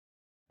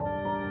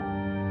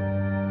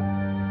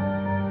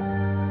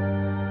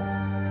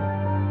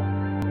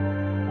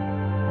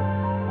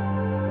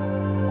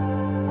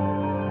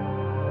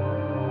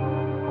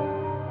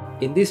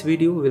In this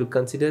video, we will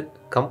consider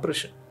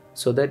compression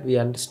so that we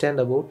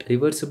understand about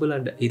reversible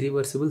and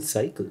irreversible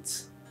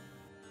cycles.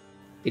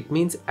 It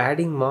means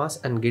adding mass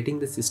and getting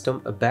the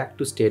system back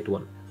to state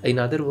 1. In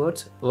other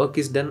words, work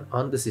is done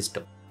on the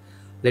system.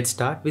 Let's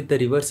start with the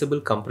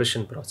reversible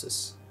compression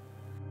process.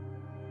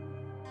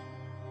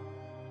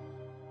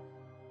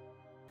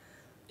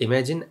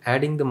 Imagine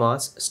adding the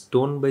mass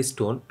stone by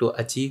stone to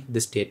achieve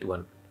the state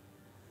 1.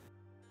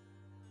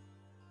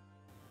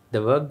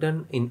 The work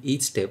done in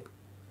each step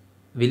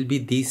will be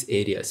these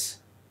areas.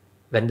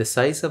 When the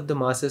size of the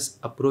masses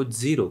approach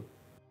 0,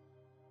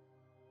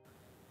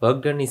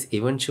 work done is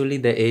eventually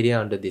the area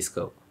under this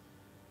curve.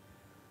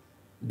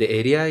 The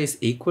area is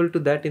equal to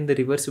that in the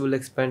reversible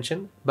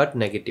expansion but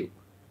negative.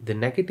 The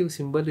negative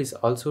symbol is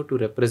also to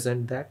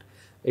represent that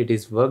it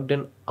is work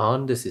done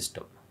on the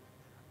system.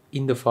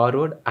 In the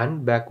forward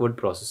and backward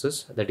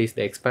processes, that is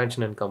the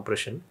expansion and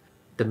compression,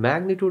 the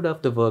magnitude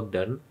of the work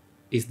done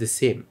is the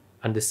same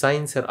and the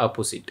signs are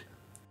opposite.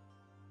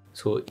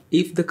 So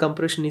if the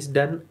compression is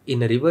done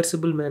in a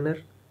reversible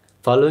manner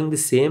following the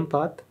same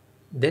path,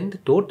 then the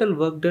total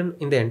work done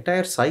in the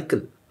entire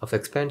cycle of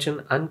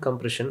expansion and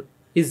compression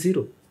is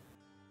 0.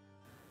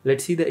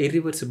 Let's see the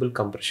irreversible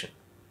compression.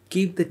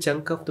 Keep the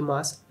chunk of the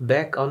mass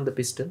back on the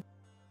piston.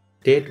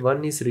 State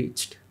 1 is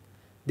reached.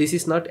 This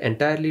is not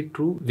entirely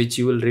true, which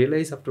you will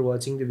realize after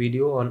watching the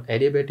video on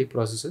adiabatic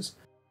processes.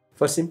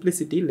 For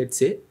simplicity, let's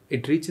say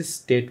it reaches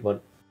state 1.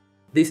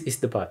 This is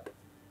the path.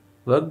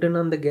 Work done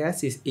on the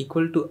gas is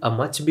equal to a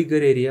much bigger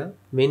area,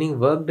 meaning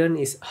work done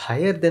is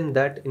higher than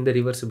that in the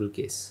reversible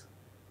case.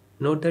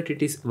 Note that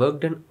it is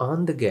work done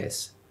on the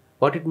gas.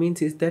 What it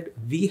means is that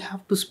we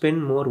have to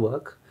spend more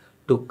work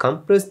to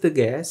compress the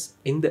gas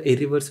in the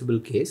irreversible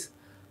case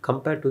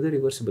compared to the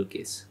reversible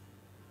case.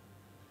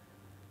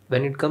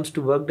 When it comes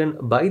to work done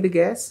by the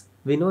gas,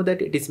 we know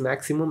that it is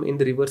maximum in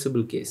the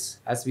reversible case,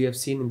 as we have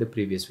seen in the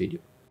previous video.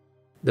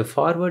 The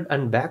forward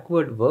and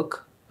backward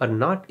work are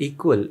not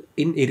equal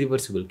in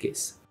irreversible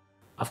case.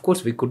 Of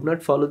course, we could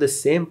not follow the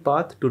same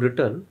path to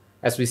return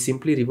as we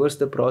simply reverse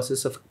the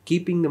process of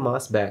keeping the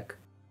mass back.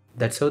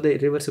 That's how the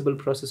irreversible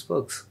process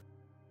works.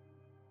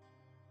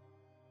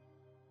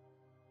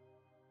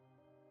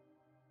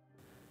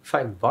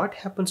 Fine, what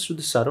happens to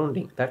the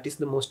surrounding? That is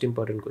the most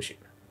important question.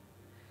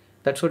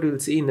 That's what we will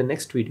see in the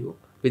next video.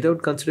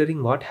 Without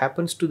considering what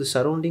happens to the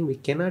surrounding, we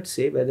cannot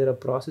say whether a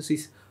process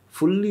is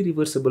fully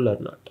reversible or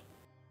not.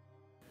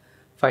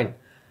 Fine.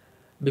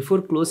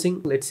 Before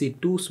closing, let's see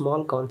two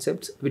small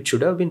concepts which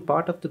should have been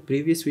part of the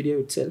previous video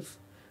itself,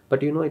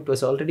 but it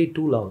was already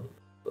too long.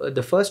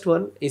 The first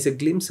one is a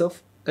glimpse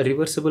of a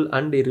reversible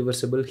and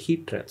irreversible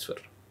heat transfer.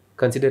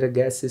 Consider a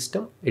gas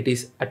system. It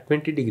is at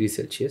 20 degrees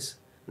Celsius.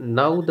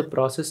 Now the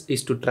process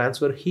is to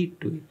transfer heat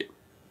to it.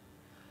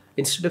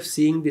 Instead of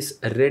seeing these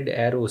red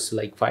arrows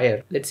like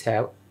fire, let's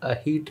have a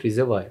heat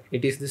reservoir.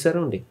 It is the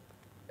surrounding.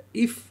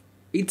 If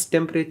its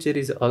temperature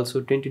is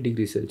also 20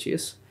 degrees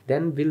Celsius,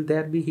 then will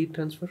there be heat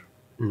transfer?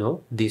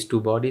 No, these two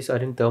bodies are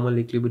in thermal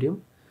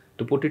equilibrium.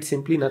 To put it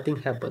simply, nothing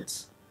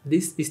happens.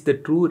 This is the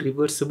true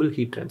reversible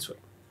heat transfer.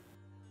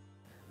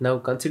 Now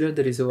consider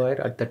the reservoir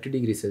at 30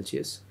 degrees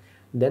Celsius.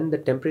 Then the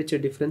temperature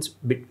difference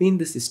between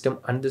the system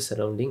and the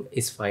surrounding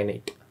is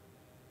finite.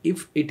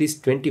 If it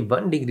is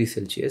 21 degrees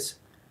Celsius,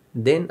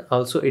 then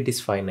also it is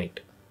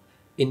finite.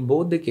 In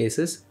both the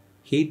cases,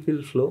 heat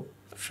will flow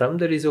from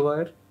the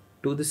reservoir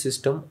to the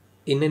system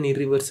in an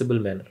irreversible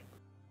manner.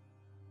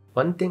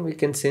 One thing we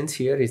can sense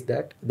here is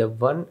that the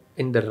one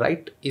in the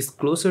right is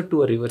closer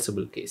to a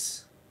reversible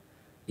case.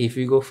 If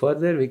we go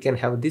further, we can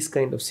have this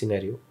kind of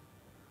scenario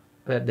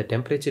where the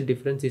temperature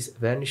difference is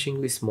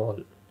vanishingly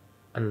small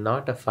and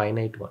not a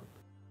finite one.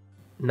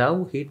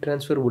 Now heat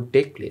transfer would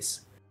take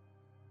place.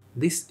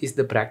 This is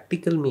the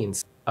practical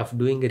means of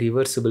doing a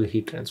reversible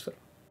heat transfer.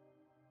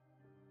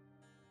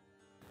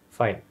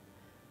 Fine.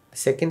 The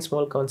second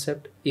small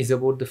concept is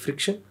about the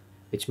friction,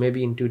 which may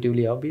be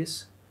intuitively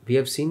obvious. We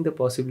have seen the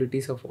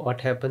possibilities of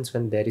what happens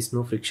when there is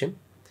no friction.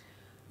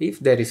 If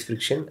there is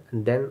friction,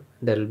 then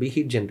there will be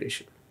heat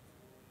generation.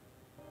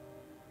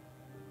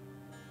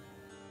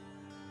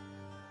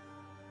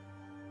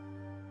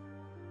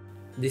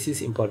 This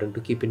is important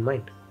to keep in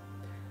mind.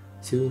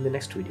 See you in the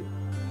next video.